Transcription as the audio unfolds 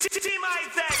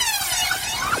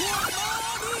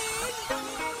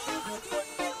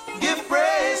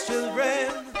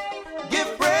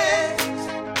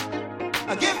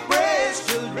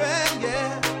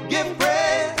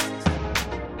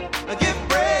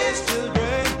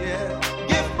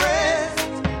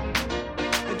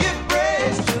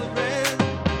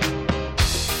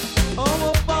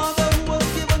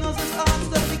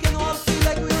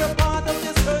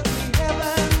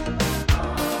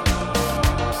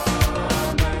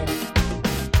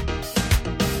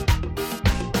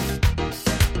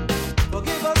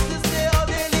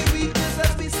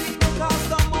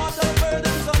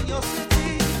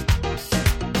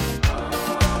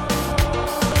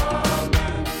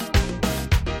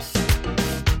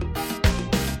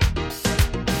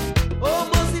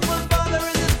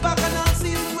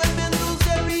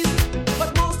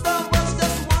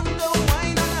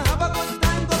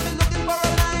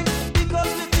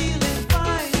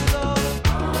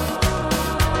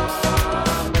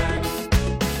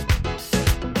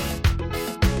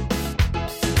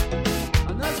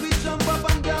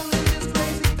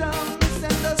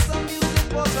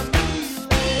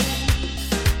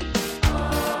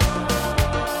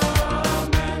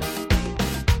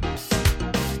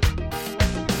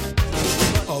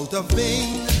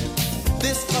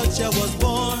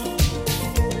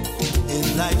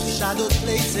hallowed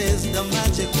places the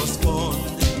magic was formed.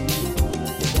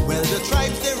 Well, the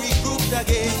tribes they regrouped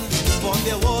again, fought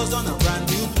their wars on a brand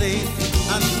new plane,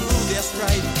 and through their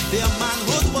strife, their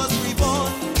manhood was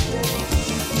reborn.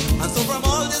 And so from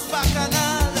all this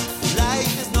bacchanal,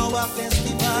 life is now a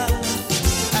festival,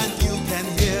 and you can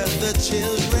hear the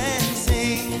children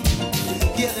sing.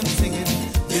 Hear them singing.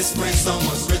 This great song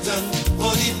was written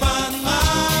for the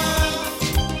bandman,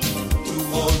 to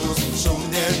all those who've shown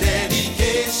their dedication.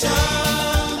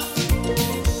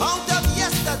 Out of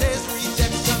yesterday's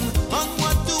rejection,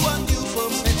 onward to a new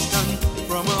perfection.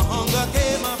 From a hunger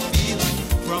came a feeling,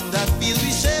 from that field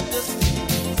we shaped the sea.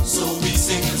 So we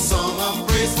sing a song of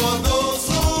praise for those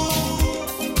who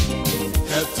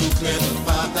helped to clear the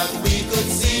path that we could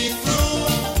see through.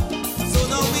 So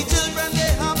now we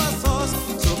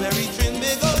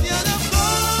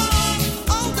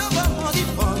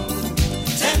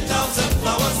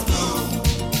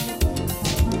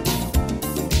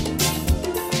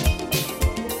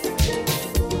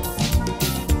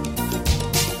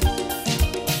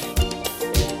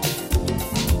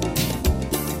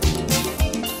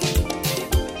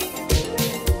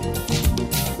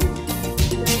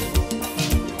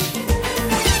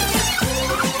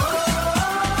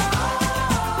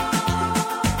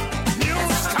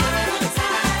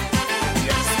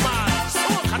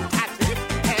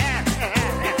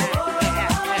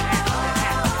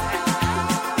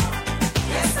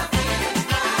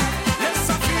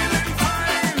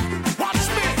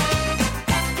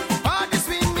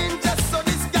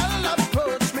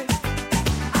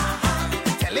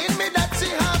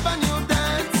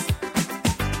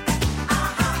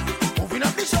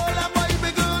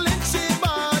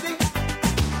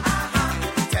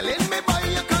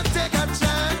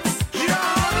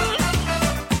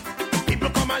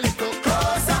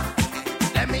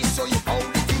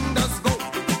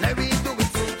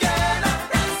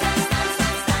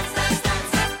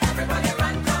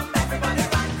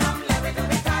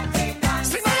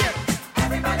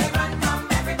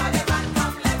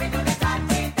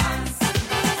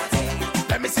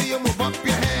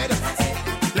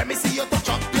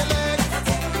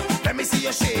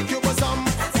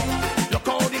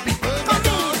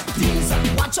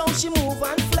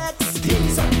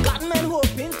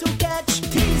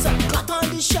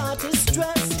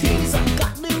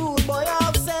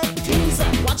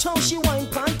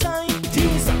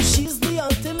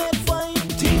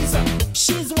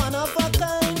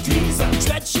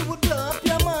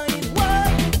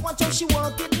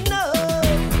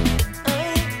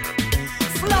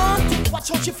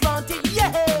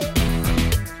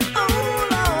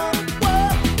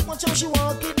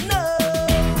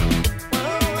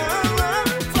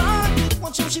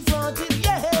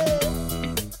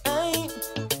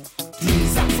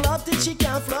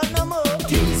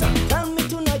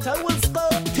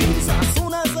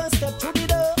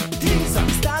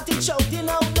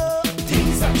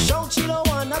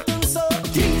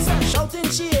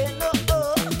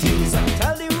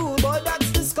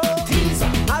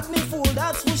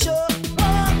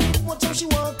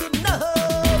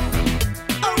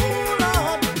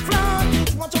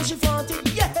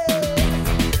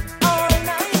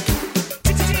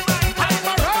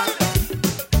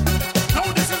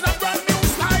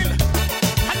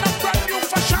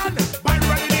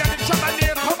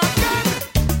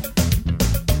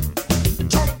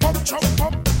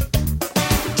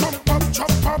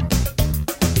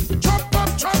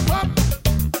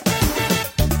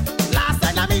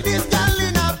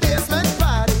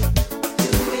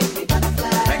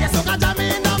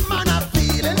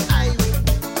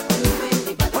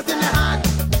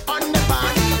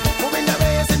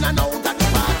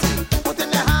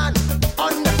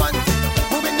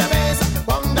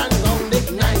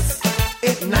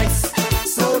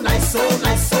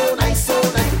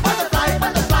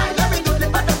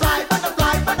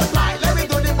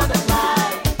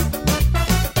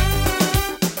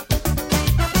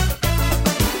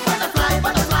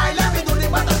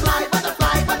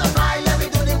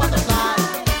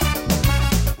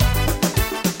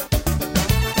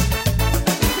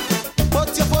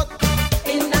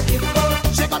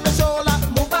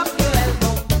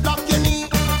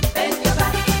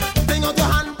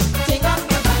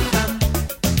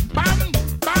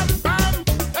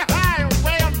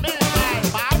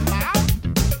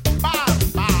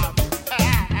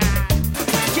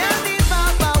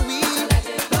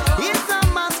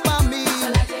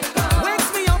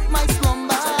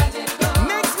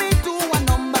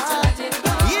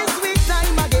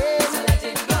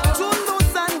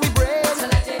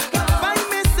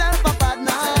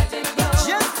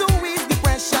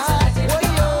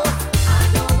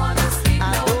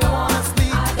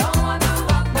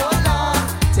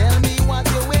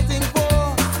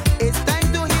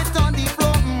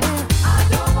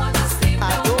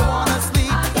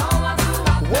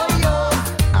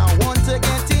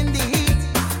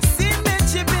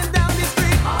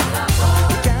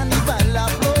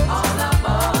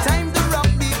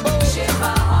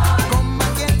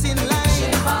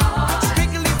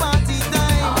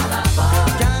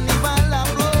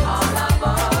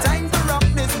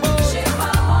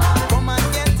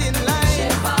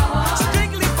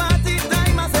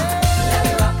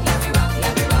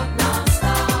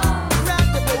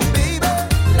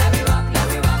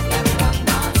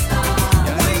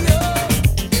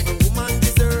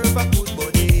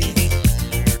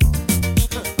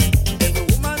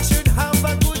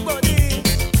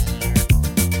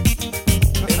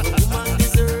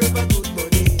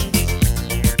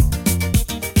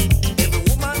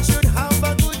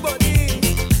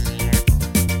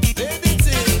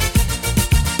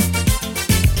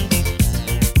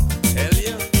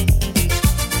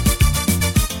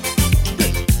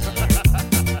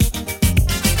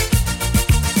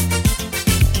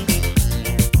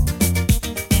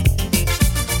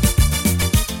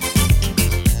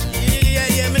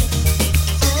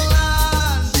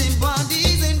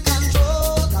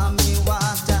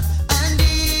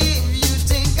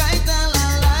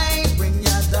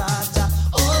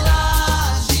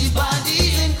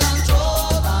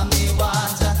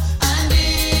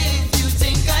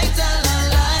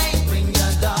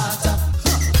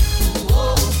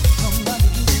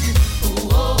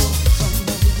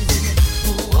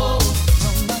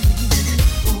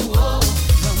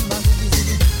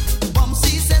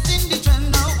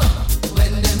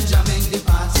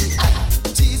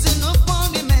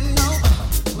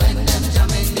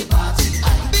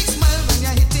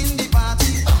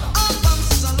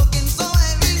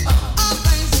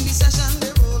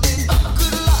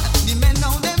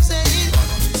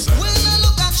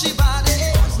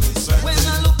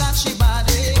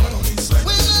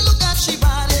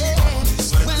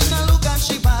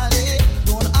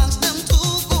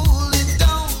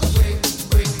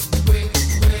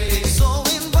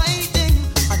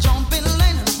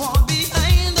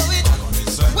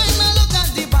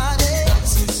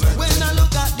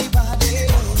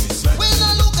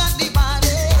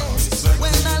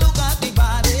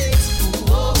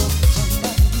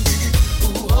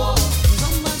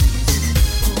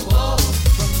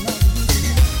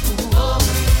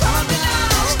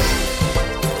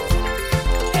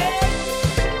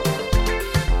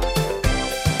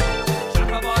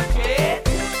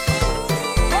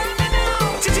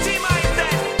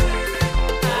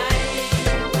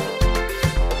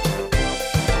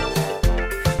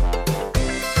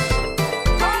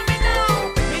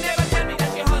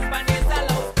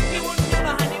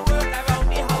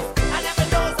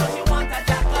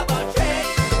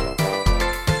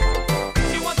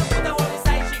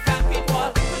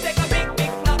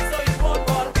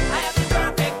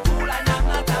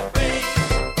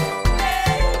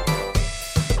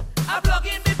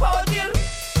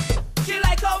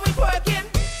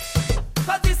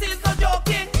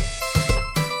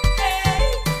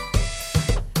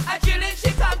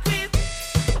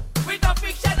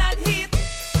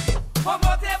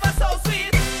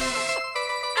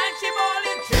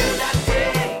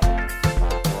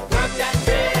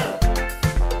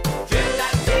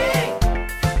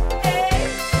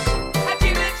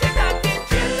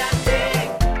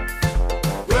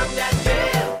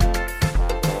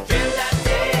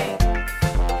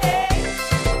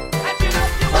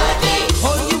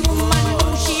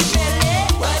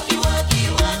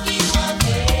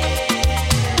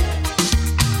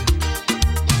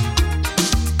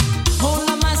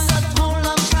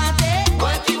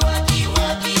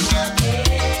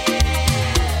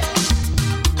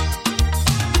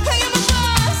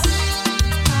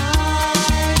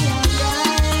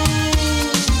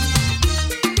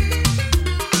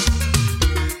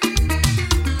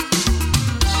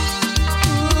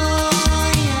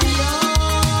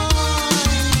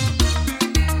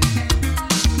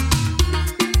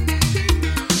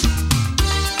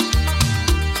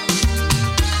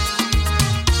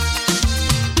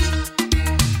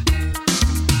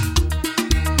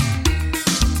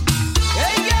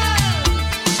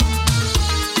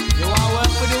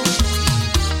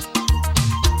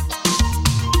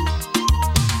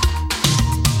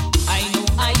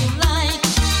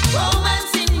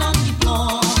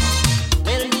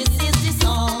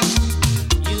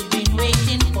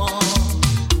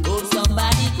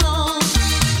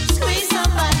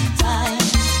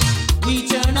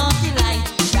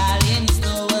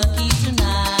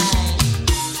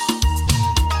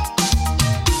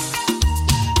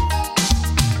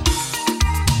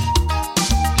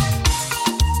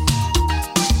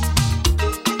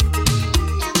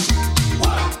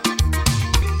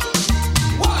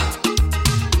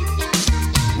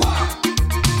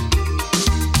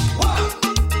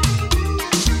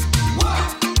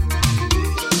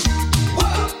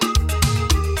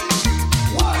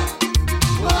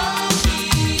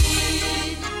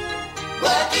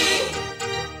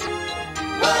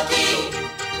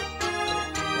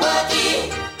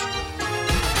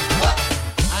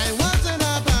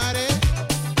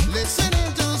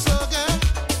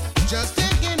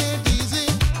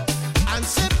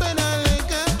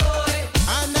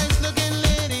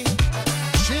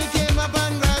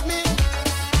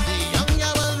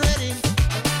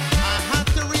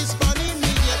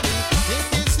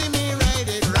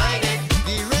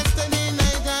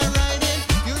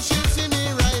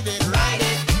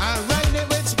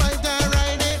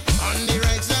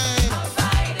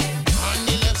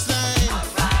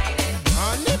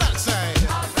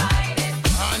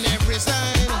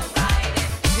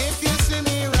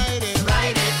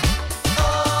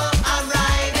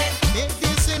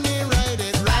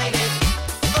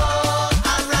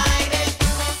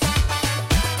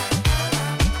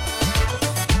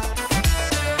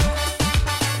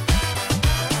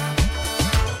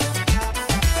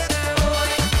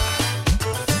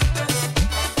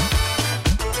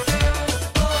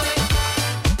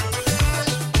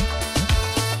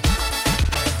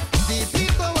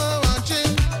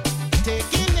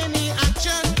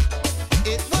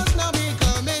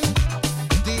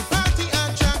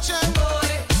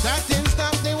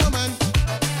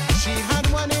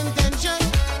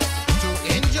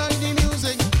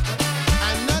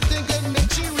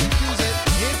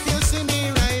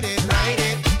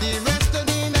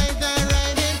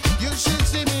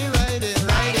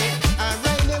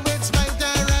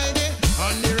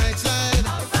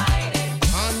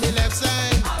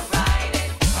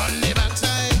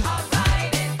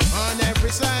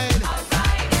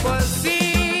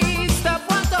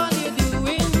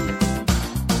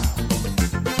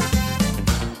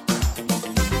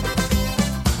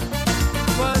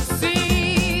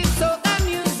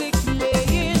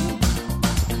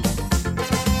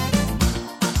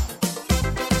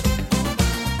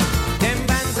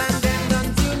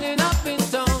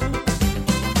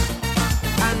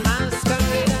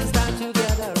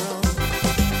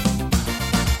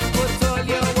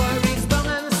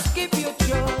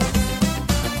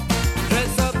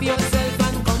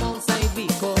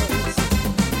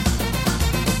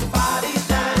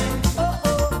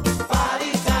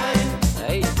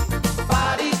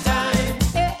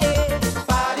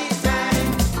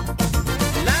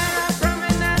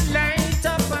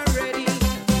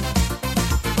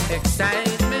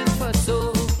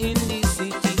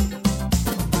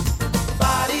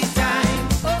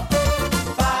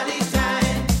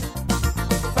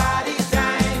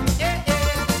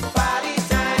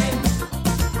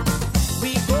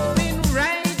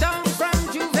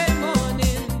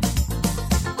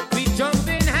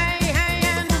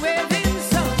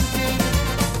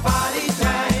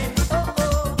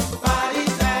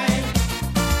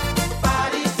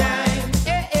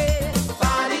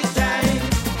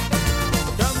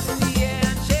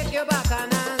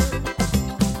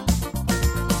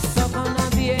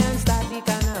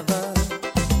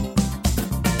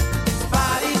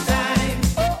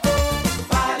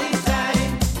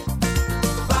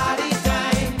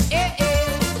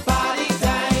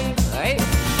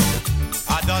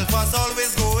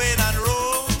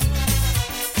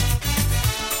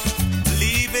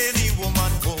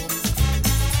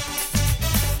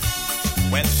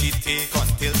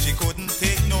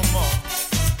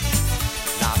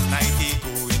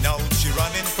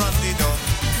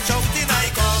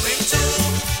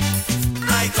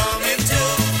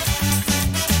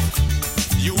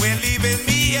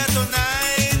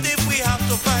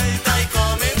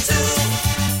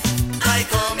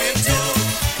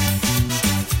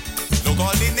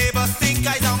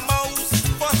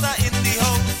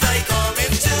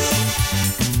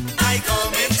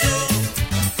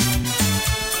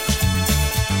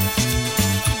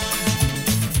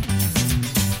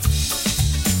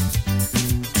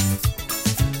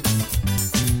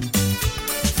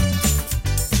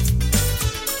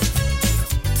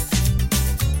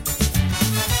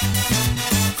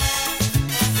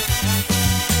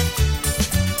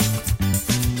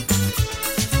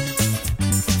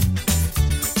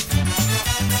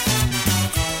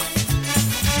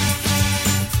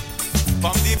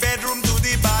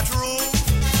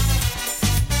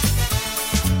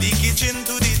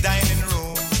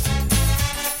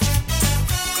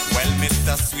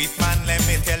sweet man, let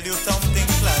me tell you something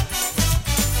flat.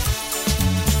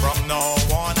 From now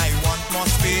on, I want more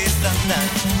space than that.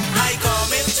 I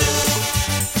come into,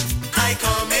 I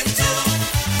come into.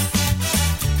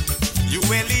 You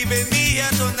ain't leaving me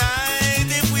here tonight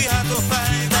if we have to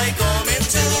fight. I come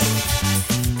into,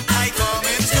 I come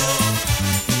into.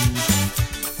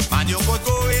 And you could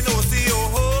go in OCO,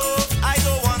 I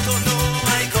don't want to know.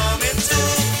 I come into,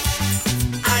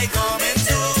 I come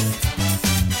into.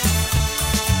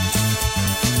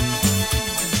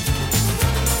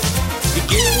 The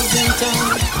girls in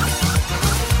town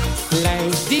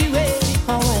like the way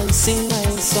how I sing my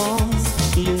song.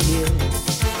 You hear?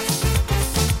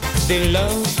 They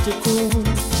love to cool.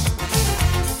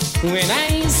 When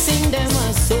I sing them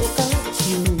a soca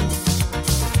tune.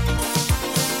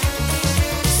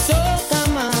 So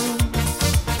come on,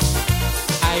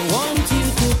 I want you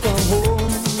to come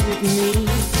home with me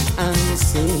and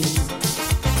sing.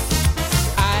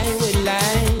 I would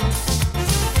like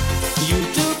you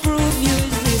to prove you're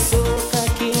the soca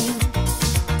king.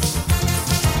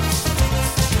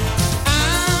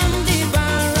 I'm the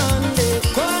baron, they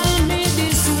call me the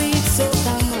sweet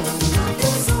soca man.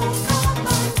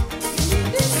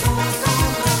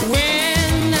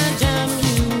 When I jam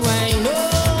you, I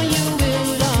know you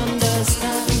will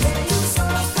understand.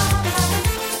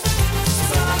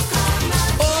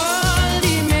 All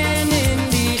the men in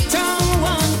the town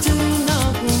want to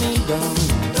knock me down.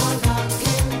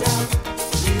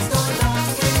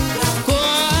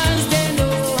 'Cause they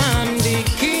know I'm the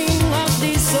king of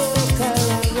the soca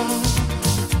around.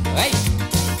 Hey,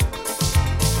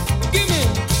 give me.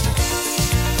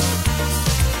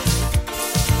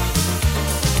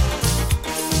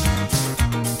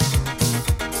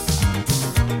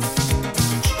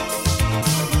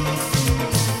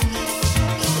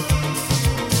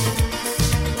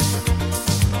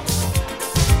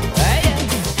 Hey,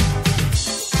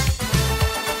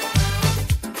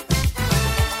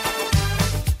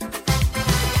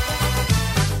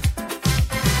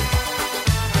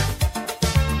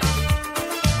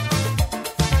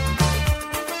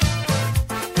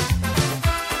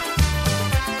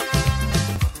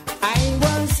 I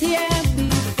was here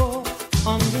before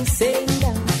on the same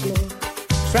dance floor,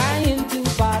 trying to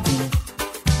party,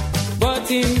 but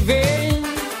in vain.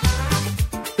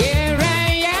 Here I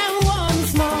am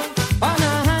once more on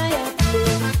a higher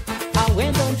plane. I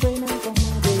went on training for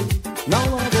my day.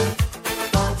 Now I go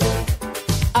party,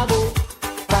 I go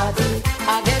party.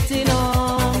 I getting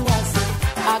on wassy,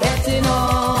 I getting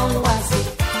on wassy.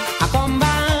 I come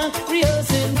back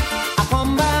rehearsing, I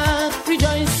come back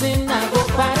rejoicing. I go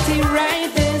party right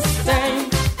this time.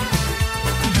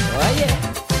 Oh yeah.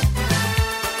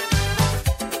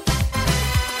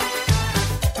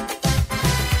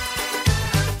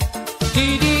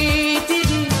 Dee-dee,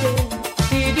 dee-dee,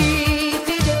 dee-dee,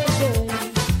 dee-dee.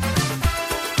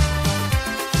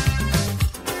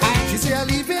 She say I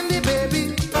leave in the baby,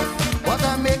 but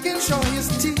I'm making sure his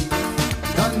tea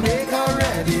done make her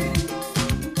ready.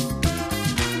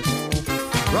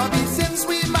 Robbie, since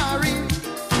we married,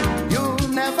 you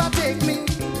never take me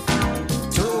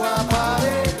to a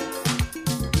party.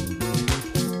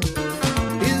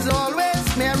 It's always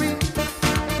merry.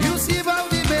 You see about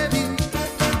the baby,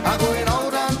 I'm going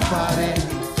out and party.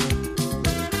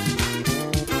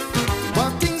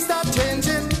 But things start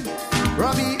changing.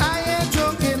 Robbie, I ain't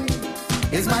joking.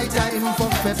 It's my time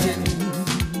for fetting.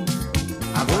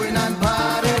 I'm going and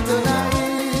party tonight.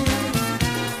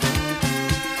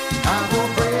 I go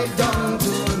break down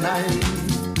tonight.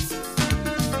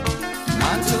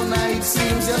 And tonight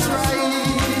seems just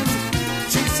right.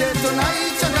 She said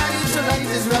tonight, tonight, tonight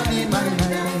is really my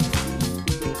night.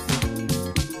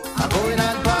 I'm going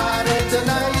and party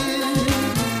tonight.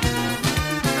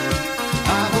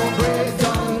 I go break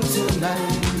down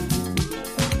tonight.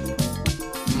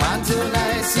 Man,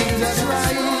 tonight seems just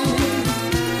right.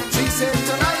 She said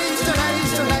tonight, tonight,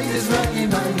 tonight is really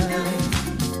my night.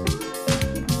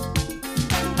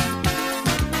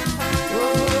 Oh,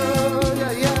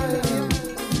 yeah, yeah.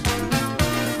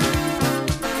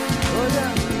 Oh,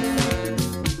 yeah.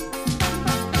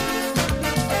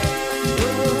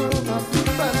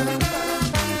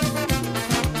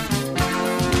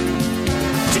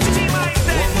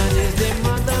 Woman is the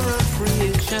mother of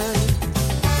creation,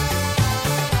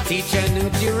 teacher,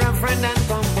 nurturer, friend and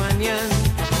companion.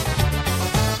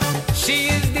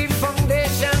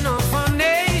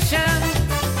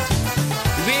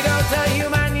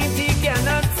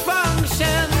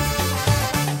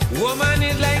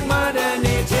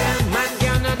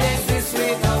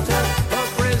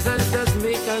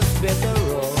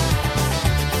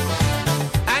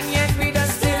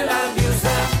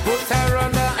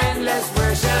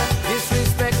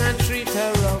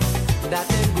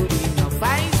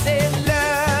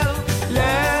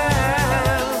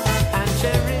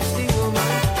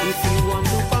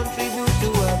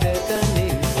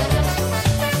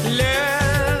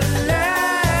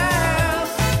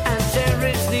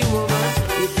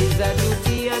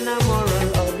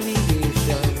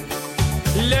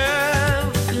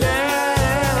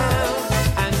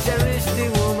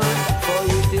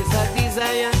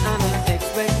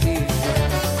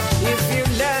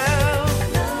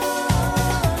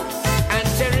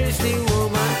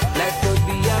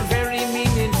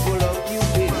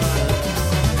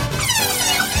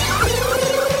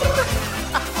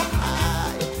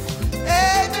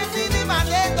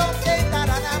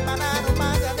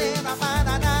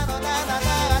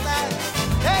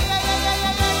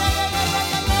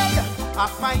 I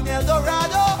find El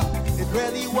Dorado, it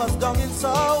really was down in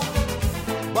South.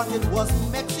 But it was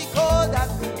Mexico that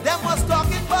them was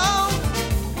talking about.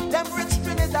 Them rich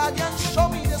Trinidadians show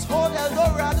me this whole El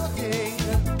Dorado thing.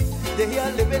 They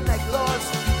here living like lords,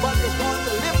 but they want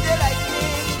to live there like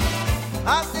kings.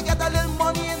 As they get a little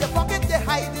money in the pocket, they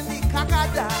hide in the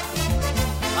cacada.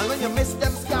 And when you miss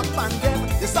them, scam on them,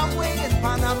 they're somewhere in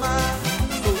Panama.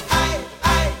 So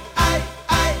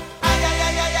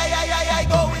I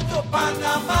go into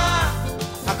Panama.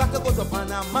 I got to go to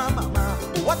Panama, mama.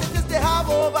 What it is they have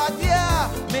over there,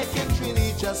 making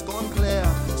Trini just gone clear.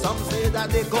 Some say that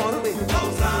they gone with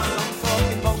thousands, some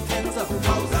talking about tens of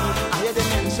thousands. I hear they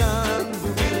mention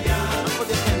millions for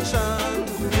the pension.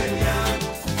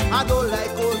 I don't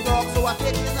like old dog, so I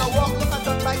take in a walk. Look at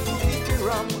them like 250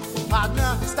 rum.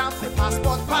 Partner, stamp my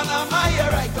passport, Panama, here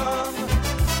I come.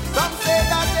 Some say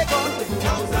that they gone with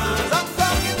thousands, some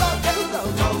talking about tens of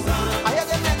thousands. I hear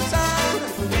they mention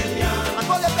millions and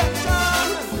for the pension.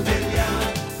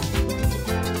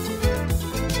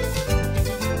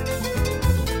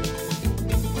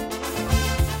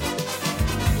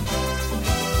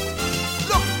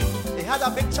 Look, they had a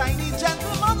big Chinese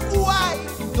gentleman who I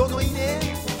don't know his name.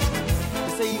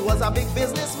 They say he was a big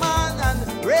businessman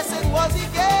and racing was his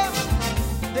game.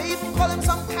 They even call him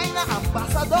some kind of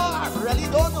ambassador, I really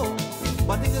don't know.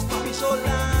 But in this puppy show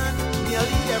land,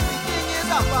 nearly everything is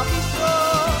a puppy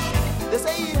show. They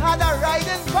say he had a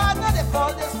riding partner, they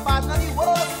call this partner the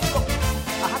worst. Look,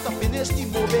 I had to finish the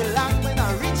mobile land when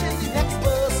I reach in the next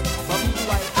verse. But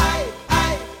meanwhile,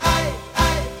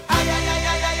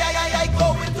 I go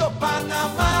into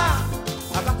Panama.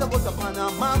 I got to go to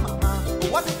Panama, mama.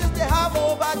 What it is they have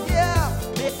over there,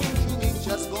 making Trini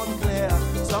just gone clear.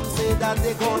 Some say that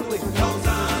they gone with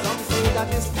thousands, some say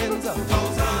that it's tens of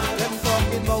thousands. Them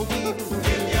talking about even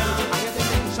millions. I hear they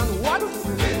mention what?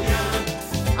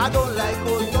 Millions. I don't like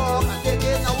old dog, I take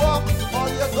in a walk. All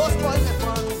your those boys me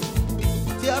fun.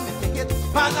 Hear me take it,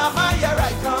 Panama, here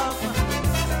I come.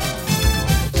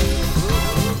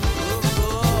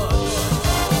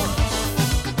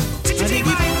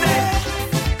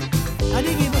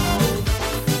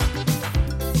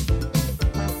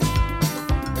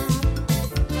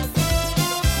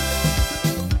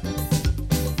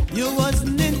 You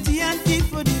wasn't in TNT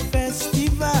for the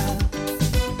festival.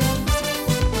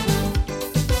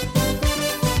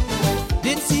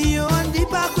 Didn't see you on the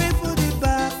parkway for the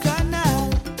bacchanal.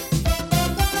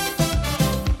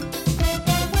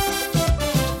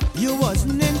 You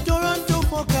wasn't in Toronto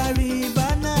for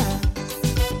Caribana.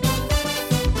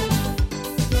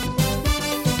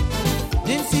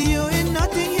 Didn't see you in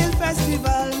Notting Hill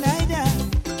Festival neither.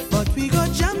 But we go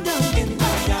jam down in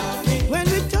Miami when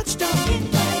we touch down in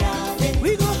Miami.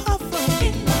 We go have fun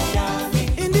in Miami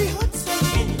in the hot sun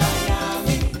in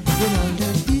Miami. With all the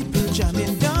people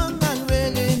jamming down and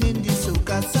wailing in the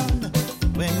soca sun.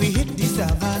 When we hit the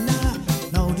savannah,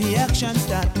 now the action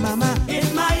start, mama.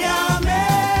 In Miami,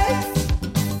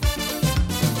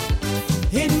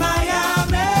 in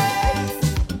Miami.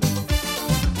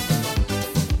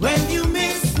 When you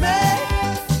miss me,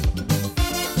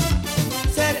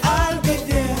 said I'll be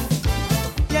there.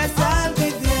 Yes, I'll be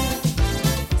there.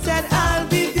 Said I'll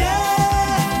be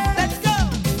there. Let's go.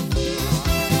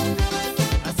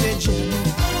 I said, Jimmy,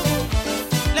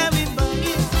 let me bug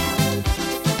it.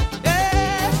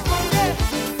 Yeah, bunge,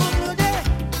 bunge.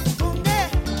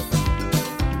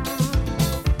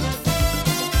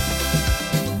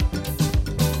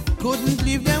 Couldn't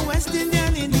leave them West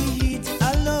Indian in the heat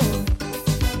alone.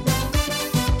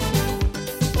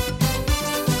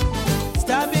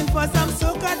 Starving for some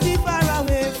soca tea far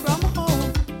away from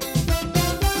home.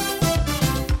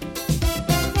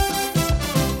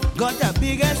 Got a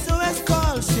big SOS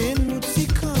call saying Nutsi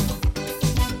come.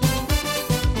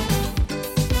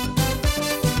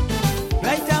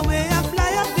 Right away I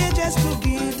fly up there just to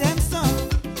give them some.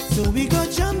 So we go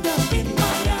jump down in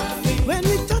Miami. When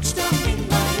we touch down in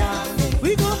Miami,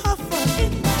 we go have fun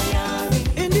in Miami.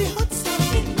 In the hot sun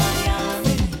in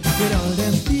Miami. With all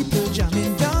them people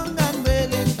jamming down and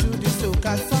wailing to the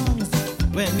soca songs.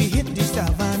 When we hit the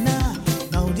savannah,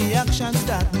 now the action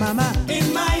start, mama.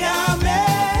 In Miami,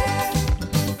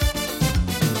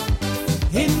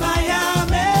 in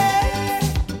Miami.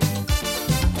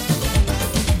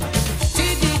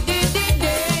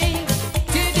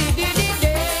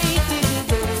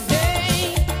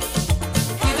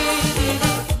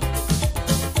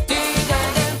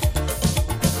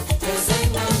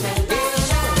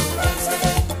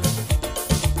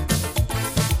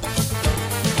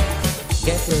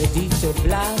 Get ready to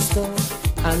blast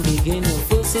off and begin your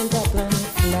first interplanet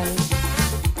flight.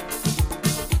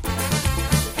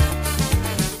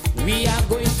 We are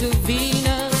going to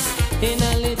Venus in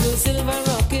a little silver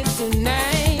rocket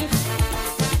tonight.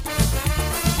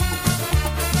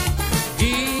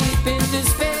 Deep into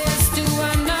space to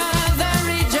another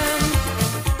region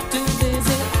to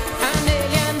visit an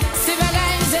alien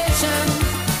civilization.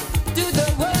 To the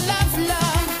world of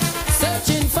love,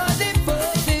 searching for the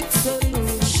perfect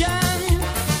solution.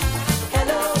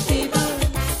 Hello people,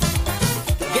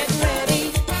 get ready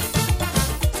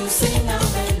to sing a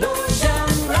Melodian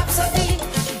Rhapsody.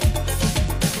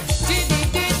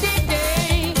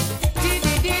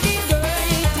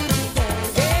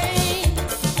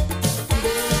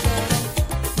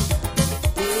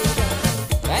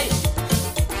 Hey,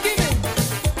 give it.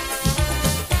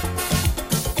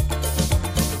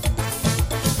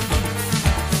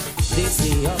 They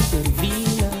say up in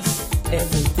Venus,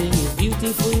 everything is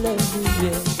beautiful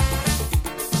everywhere.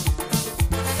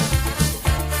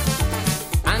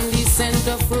 And the scent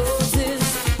of roses,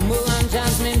 myrrh and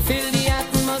jasmine fill the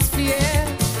atmosphere.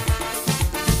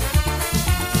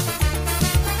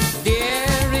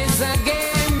 There is a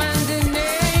game and the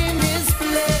name is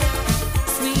play.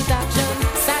 Sweet action,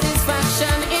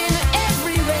 satisfaction in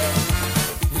every way.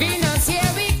 Venus,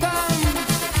 here we come,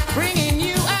 bringing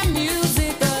you a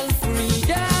musical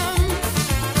freedom.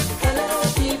 Hello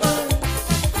people,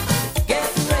 get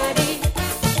ready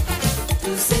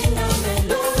to sing a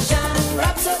Melodian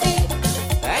Rhapsody.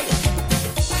 Hey.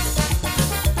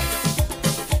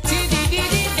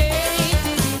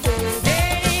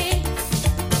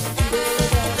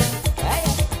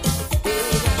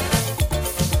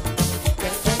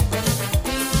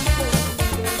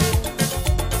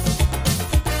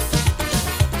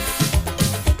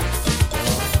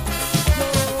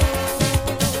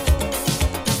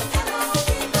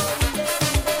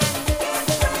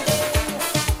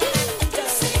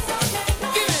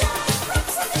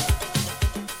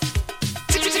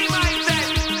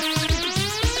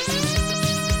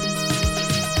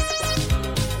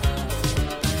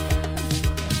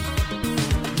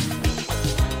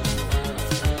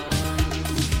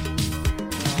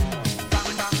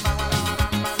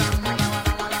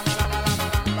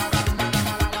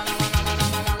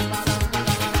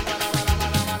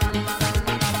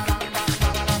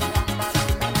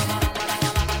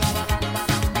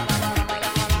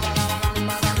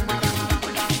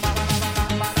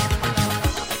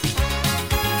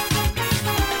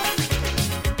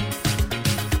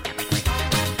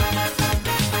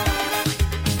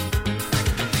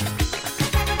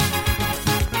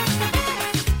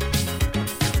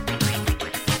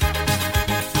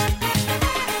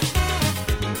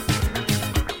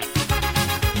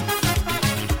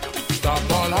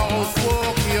 Stop all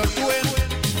housework you're doing.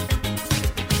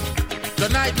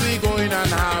 Tonight we going and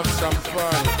have some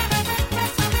fun.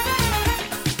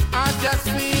 I just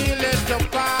feel it to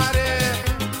party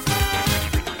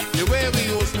the way we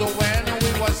used to when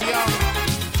we was young.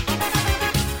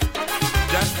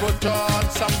 Just put on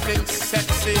something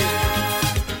sexy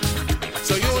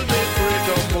so you'll be free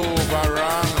to move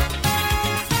around.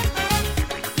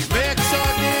 Make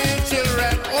sure the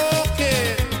children okay.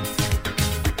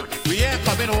 We ain't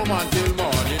coming home until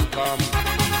morning come.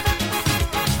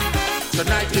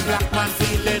 Tonight the black man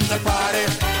feeling the party.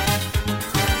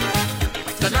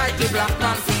 Tonight the black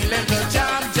man feeling the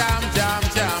jam, jam, jam,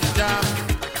 jam, jam.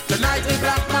 Tonight the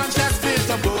black man just feels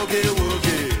the boogie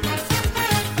woogie.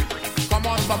 Come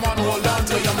on, hold on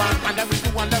to your man. And then we do,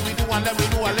 and then we do, and then we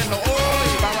do a little oh.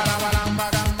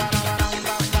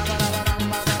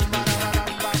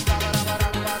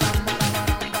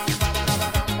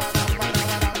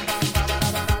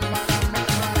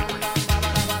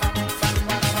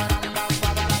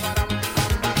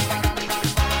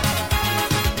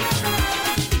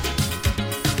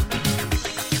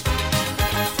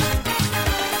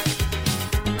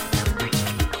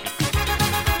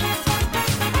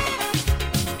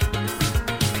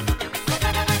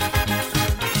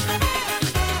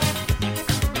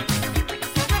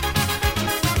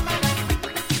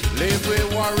 Live with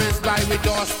worries by we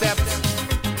doorsteps,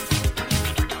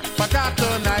 but that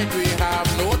tonight we have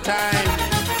no time.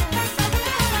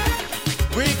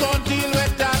 We gon' deal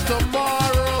with that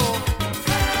tomorrow.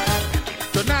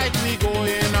 Tonight we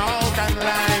going out and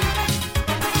line.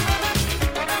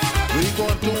 We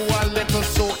gon' do a little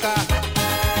soca.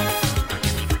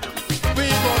 We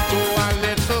gon' do a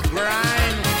little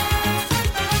grind.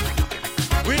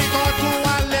 We gon' do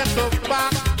a little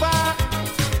back.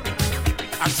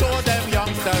 I show them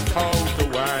youngsters how to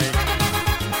wine.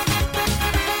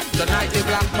 Tonight the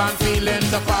black man feeling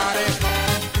the party.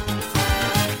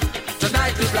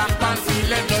 Tonight the black man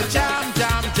feeling the jam,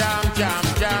 jam, jam, jam,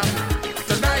 jam.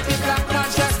 Tonight the black man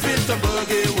just feels the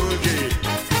boogie woogie.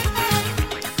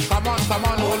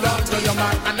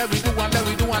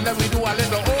 then we do a little